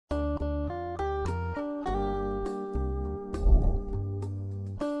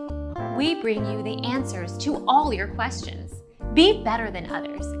we bring you the answers to all your questions. Be better than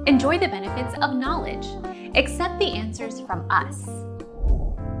others. Enjoy the benefits of knowledge. Accept the answers from us.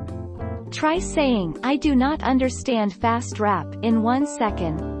 Try saying, "I do not understand fast rap" in 1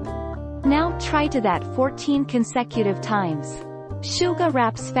 second. Now try to that 14 consecutive times. Suga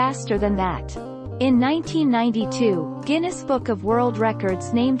raps faster than that. In 1992, Guinness Book of World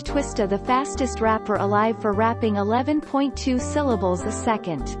Records named Twista the fastest rapper alive for rapping 11.2 syllables a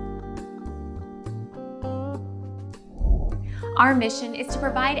second. Our mission is to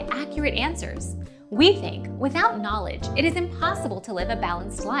provide accurate answers. We think without knowledge, it is impossible to live a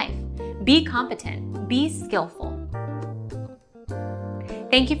balanced life. Be competent, be skillful.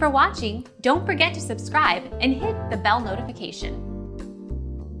 Thank you for watching. Don't forget to subscribe and hit the bell notification.